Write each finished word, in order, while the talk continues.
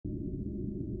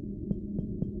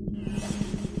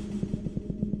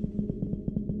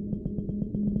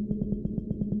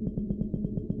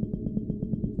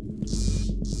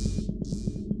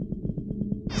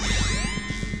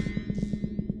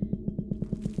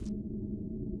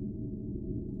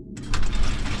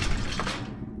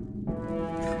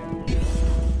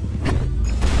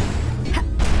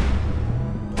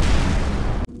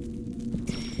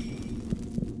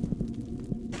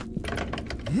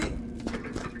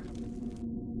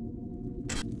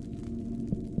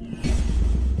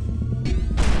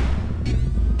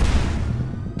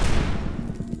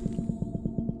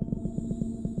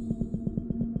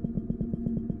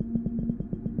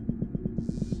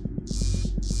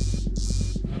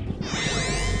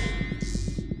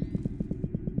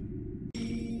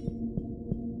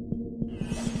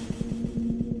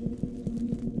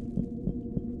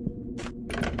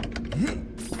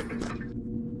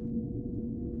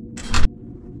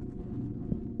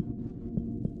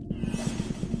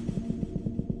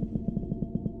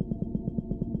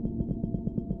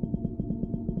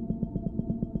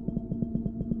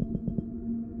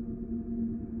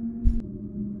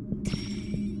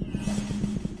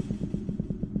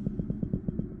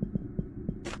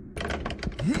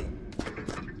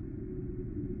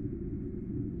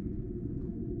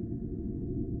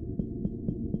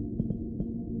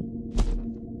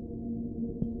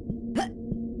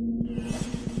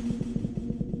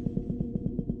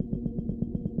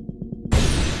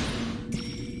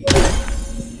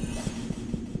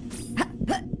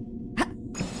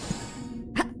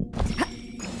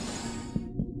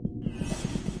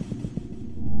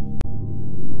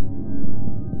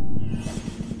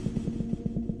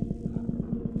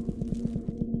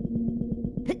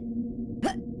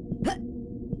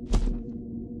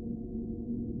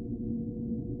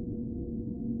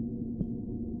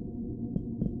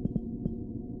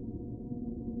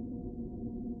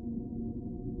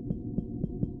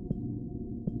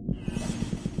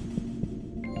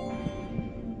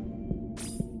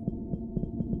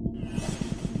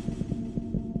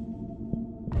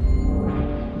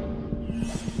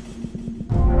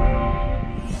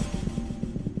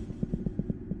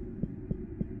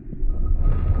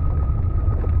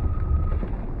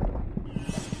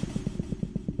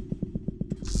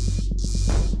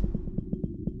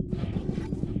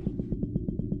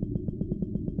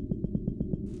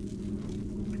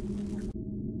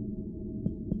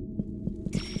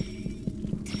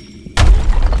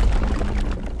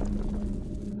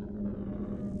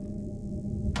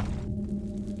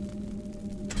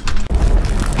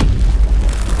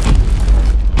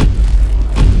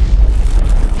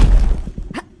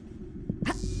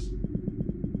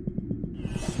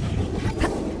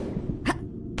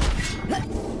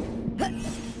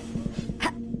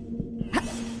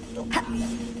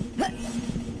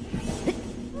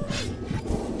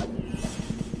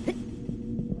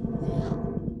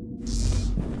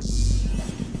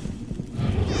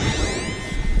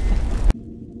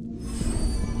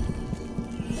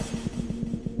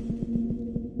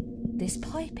This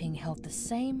piping held the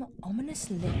same ominous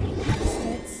liquid Astor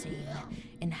had seen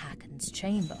in Haken's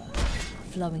chamber,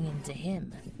 flowing into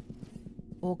him,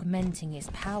 augmenting his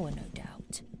power, no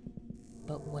doubt.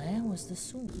 But where was the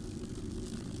source?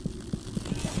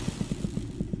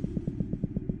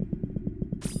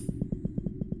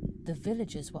 The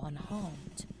villagers were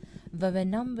unharmed, though their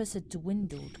numbers had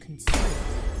dwindled considerably.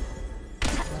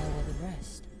 Where were the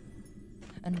rest?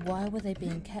 And why were they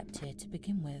being kept here to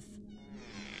begin with?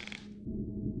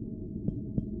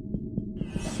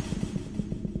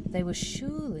 They were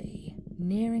surely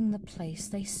nearing the place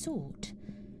they sought.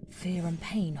 Fear and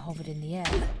pain hovered in the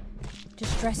air,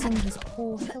 distressing his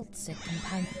poor hilt-sick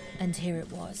companion. And here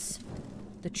it was,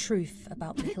 the truth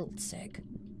about the hilt-sick.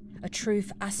 A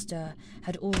truth Astor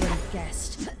had already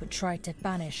guessed, but tried to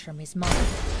banish from his mind.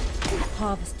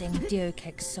 Harvesting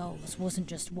Diokek souls wasn't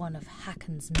just one of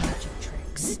Haken's magic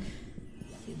tricks.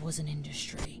 It was an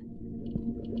industry.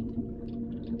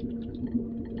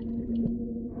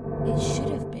 It should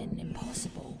have been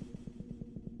impossible.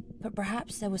 But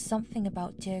perhaps there was something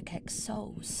about Diokek's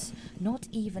souls not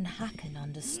even Haken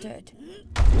understood.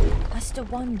 Astor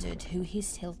wondered who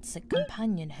his hilt-sick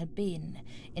companion had been.